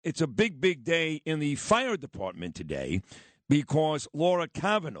it's a big, big day in the fire department today because Laura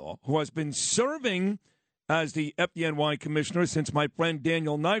Kavanaugh, who has been serving as the FDNY commissioner since my friend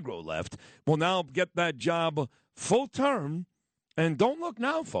Daniel Nigro left, will now get that job full term. And don't look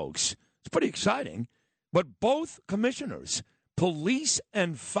now, folks. It's pretty exciting. But both commissioners, police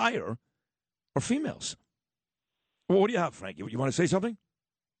and fire, are females. Well, what do you have, Frank? You want to say something?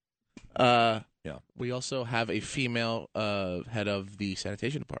 Yeah. We also have a female head of the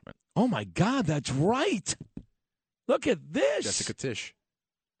sanitation department. Oh, my God, that's right. Look at this. Jessica Tisch.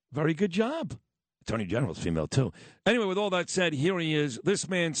 Very good job. Attorney General's female, too. Anyway, with all that said, here he is. This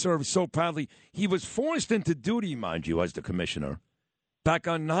man served so proudly. He was forced into duty, mind you, as the commissioner, back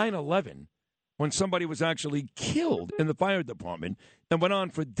on 9/11, when somebody was actually killed in the fire department, and went on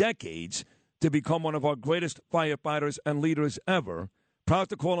for decades to become one of our greatest firefighters and leaders ever. Proud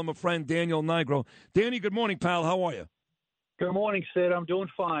to call him a friend, Daniel Nigro. Danny, good morning, pal. How are you? Good morning, Sid. I'm doing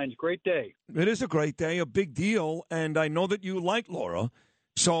fine. Great day. It is a great day, a big deal, and I know that you like Laura.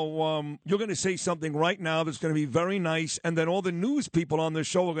 So you're going to say something right now that's going to be very nice, and then all the news people on the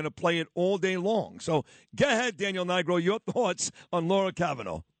show are going to play it all day long. So go ahead, Daniel Nigro, your thoughts on Laura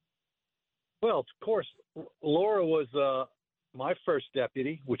Kavanaugh. Well, of course, Laura was my first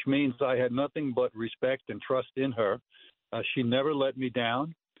deputy, which means I had nothing but respect and trust in her. She never let me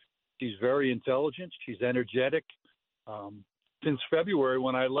down. She's very intelligent. She's energetic. Since February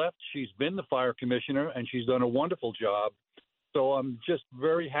when I left, she's been the fire commissioner, and she's done a wonderful job. So I'm just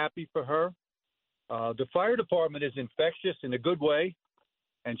very happy for her. The fire department is infectious in a good way,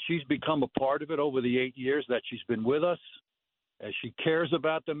 and she's become a part of it over the 8 years that she's been with us. She cares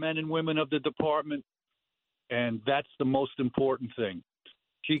about the men and women of the department, and that's the most important thing.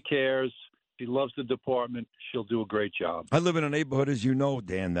 She cares. She loves the department. She'll do a great job. I live in a neighborhood, as you know,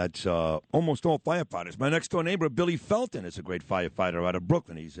 Dan, that's almost all firefighters. My next-door neighbor, Billy Felton, is a great firefighter out of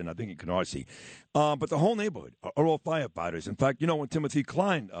Brooklyn. He's in, I think, in Canarsie. But the whole neighborhood are all firefighters. In fact, you know, when Timothy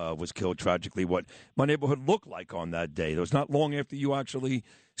Klein was killed tragically, what my neighborhood looked like on that day. It was not long after you actually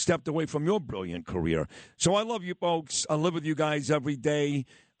stepped away from your brilliant career. So I love you folks. I live with you guys every day.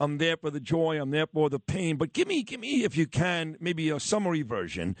 I'm there for the joy. I'm there for the pain. But give me, if you can, maybe a summary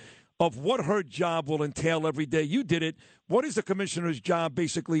version of what her job will entail every day. You did it. What is the commissioner's job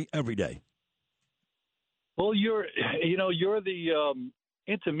basically every day? Well, you're the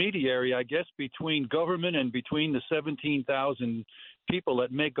intermediary, I guess, between government and between the 17,000 people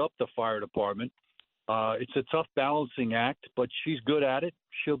that make up the fire department. It's a tough balancing act, but she's good at it.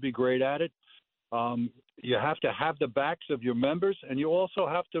 She'll be great at it. You have to have the backs of your members, and you also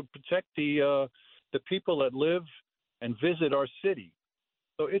have to protect the people that live and visit our city.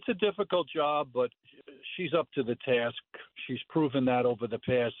 So it's a difficult job, but she's up to the task. She's proven that over the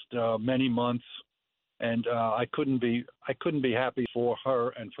past many months, and I couldn't be happy for her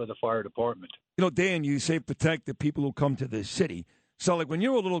and for the fire department. You know, Dan, you say protect the people who come to this city. So, like when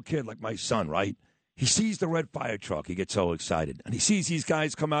you're a little kid, like my son, right? He sees the red fire truck. He gets so excited. And he sees these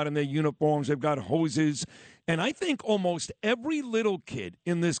guys come out in their uniforms. They've got hoses. And I think almost every little kid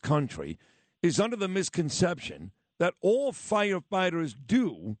in this country is under the misconception that all firefighters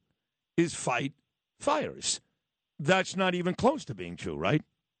do is fight fires. That's not even close to being true, right?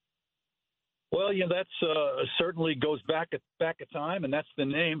 Well, that's certainly goes back a time, and that's the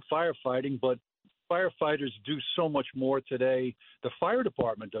name, firefighting. But firefighters do so much more today. The fire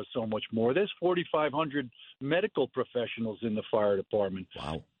department does so much more. There's 4,500 medical professionals in the fire department.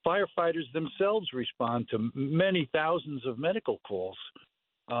 Wow. Firefighters themselves respond to many thousands of medical calls.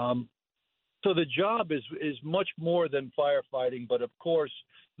 So the job is much more than firefighting, but of course,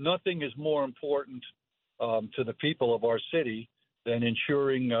 nothing is more important to the people of our city than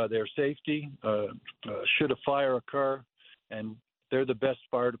ensuring their safety should a fire occur, and they're the best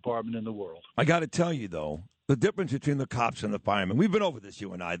fire department in the world. I got to tell you, though, the difference between the cops and the firemen. We've been over this,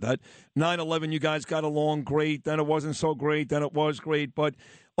 you and I, that 9/11, you guys got along great, then it wasn't so great, then it was great, but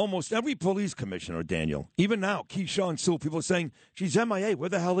almost every police commissioner, Daniel, even now, Keyshawn Sewell, people are saying, she's MIA, where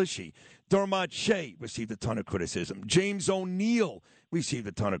the hell is she? Dermot Shea received a ton of criticism. James O'Neill received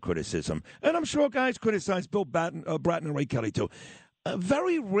a ton of criticism. And I'm sure guys criticize Bill Bratton and Ray Kelly, too.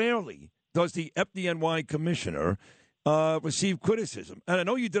 Very rarely does the FDNY commissioner receive criticism. And I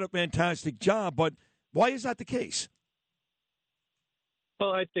know you did a fantastic job, but why is that the case?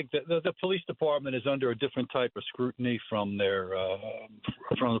 Well, I think that the police department is under a different type of scrutiny from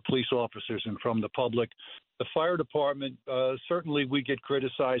from the police officers and from the public. The fire department, certainly we get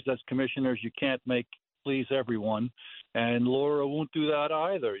criticized as commissioners. You can't please everyone, and Laura won't do that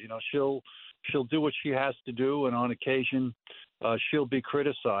either. She'll do what she has to do, and on occasion she'll be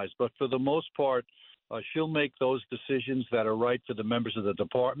criticized. But for the most part, She'll make those decisions that are right for the members of the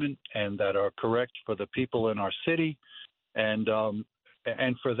department and that are correct for the people in our city. And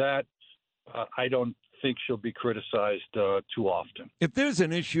for that, I don't think she'll be criticized too often. If there's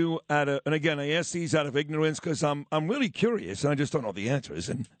an issue and again, I ask these out of ignorance because I'm really curious and I just don't know the answers,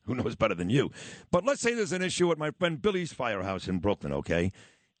 and who knows better than you. But let's say there's an issue at my friend Billy's firehouse in Brooklyn, okay?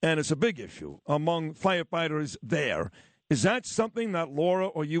 And it's a big issue among firefighters there. Is that something that Laura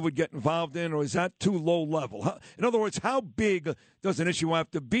or you would get involved in, or is that too low level? In other words, how big does an issue have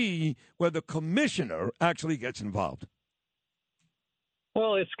to be where the commissioner actually gets involved?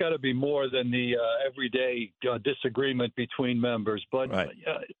 Well, it's got to be more than the everyday disagreement between members. But, right.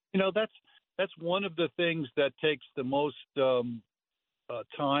 That's one of the things that takes the most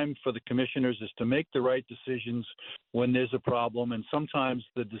time for the commissioners is to make the right decisions when there's a problem. And sometimes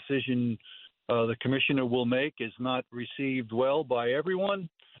the decision the commissioner will make is not received well by everyone.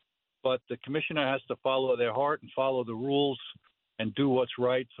 But the commissioner has to follow their heart and follow the rules and do what's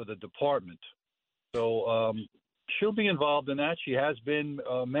right for the department. So, she'll be involved in that. She has been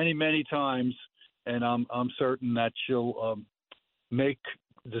many, many times, and I'm certain that she'll make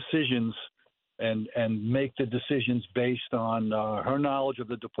decisions and make the decisions based on her knowledge of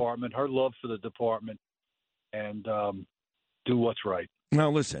the department, her love for the department, and do what's right. Now,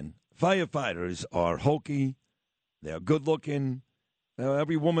 listen, firefighters are hokey. They're good-looking.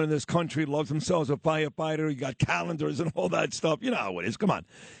 Every woman in this country loves themselves a firefighter. You got calendars and all that stuff. You know how it is. Come on.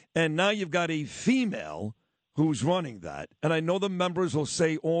 And now you've got a female who's running that. And I know the members will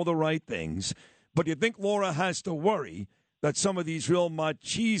say all the right things, but you think Laura has to worry that some of these real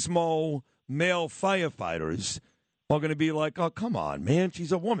machismo male firefighters are going to be like, oh, come on, man,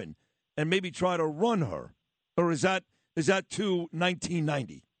 she's a woman, and maybe try to run her? Or is that too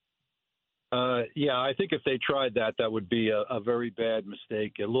 1990? Yeah, I think if they tried that, that would be a very bad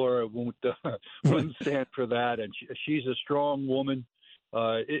mistake. Laura wouldn't stand for that, and she's a strong woman.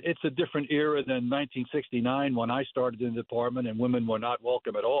 It's a different era than 1969 when I started in the department and women were not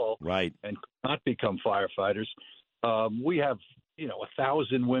welcome at all, right, and could not become firefighters. We have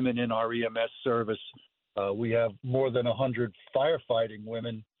 1,000 women in our EMS service. We have more than 100 firefighting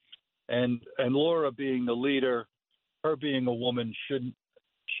women, and Laura being the leader, her being a woman shouldn't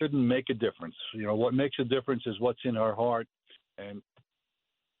make a difference. What makes a difference is what's in her heart, and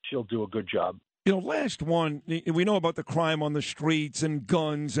she'll do a good job. Last one, we know about the crime on the streets and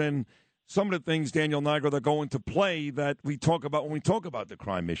guns and some of the things, Daniel Nigro, that go into play that we talk about when we talk about the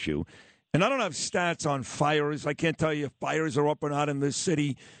crime issue. And I don't have stats on fires. I can't tell you if fires are up or not in this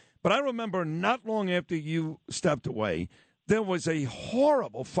city. But I remember not long after you stepped away, there was a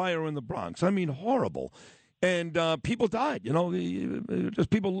horrible fire in the Bronx. I mean, horrible. And people died,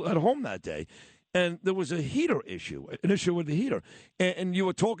 just people at home that day. And there was a heater issue, an issue with the heater. And you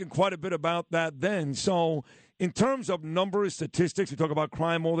were talking quite a bit about that then. So in terms of numbers, statistics, we talk about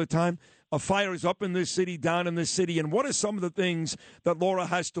crime all the time. A fire is up in this city, down in this city. And what are some of the things that Laura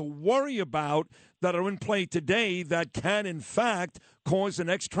has to worry about that are in play today that can, in fact, cause the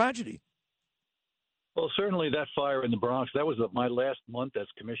next tragedy? Well, certainly that fire in the Bronx, that was my last month as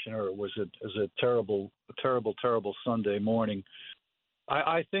commissioner. It was a terrible, terrible, terrible Sunday morning.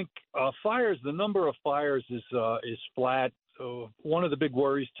 I think fires, the number of fires is flat. One of the big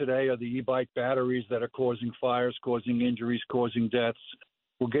worries today are the e-bike batteries that are causing fires, causing injuries, causing deaths.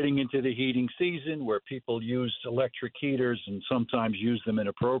 We're getting into the heating season where people use electric heaters and sometimes use them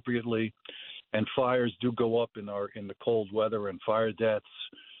inappropriately, and fires do go up in the cold weather and fire deaths.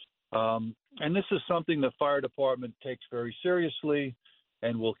 And this is something the fire department takes very seriously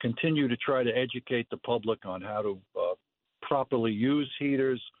and will continue to try to educate the public on how to properly use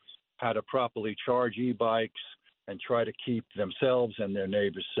heaters, how to properly charge e-bikes, and try to keep themselves and their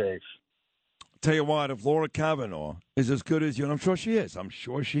neighbors safe. Tell you what, if Laura Kavanaugh is as good as you, and I'm sure she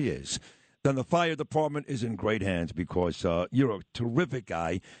is, then the fire department is in great hands because you're a terrific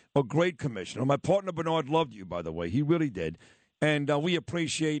guy, a great commissioner. My partner Bernard loved you, by the way. He really did. And we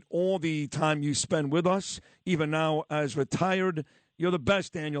appreciate all the time you spend with us, even now as retired. You're the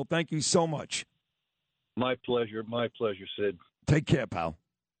best, Daniel. Thank you so much. My pleasure, Sid. Take care, pal.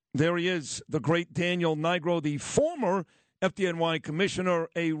 There he is, the great Daniel Nigro, the former FDNY commissioner,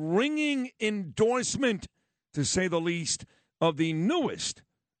 a ringing endorsement, to say the least, of the newest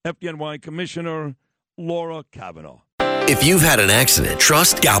FDNY commissioner, Laura Kavanaugh. If you've had an accident,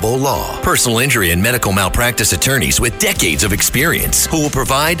 trust Gabo Law. Personal injury and medical malpractice attorneys with decades of experience who will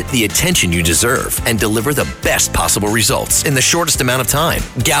provide the attention you deserve and deliver the best possible results in the shortest amount of time.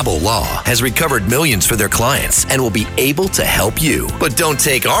 Gabo Law has recovered millions for their clients and will be able to help you. But don't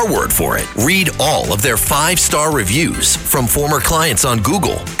take our word for it. Read all of their 5-star reviews from former clients on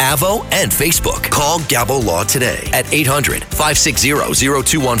Google, Avo, and Facebook. Call Gabo Law today at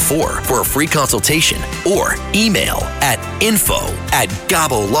 800-560-0214 for a free consultation or email at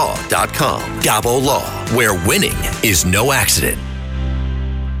info@gabolaw.com. Gabo Law, where winning is no accident.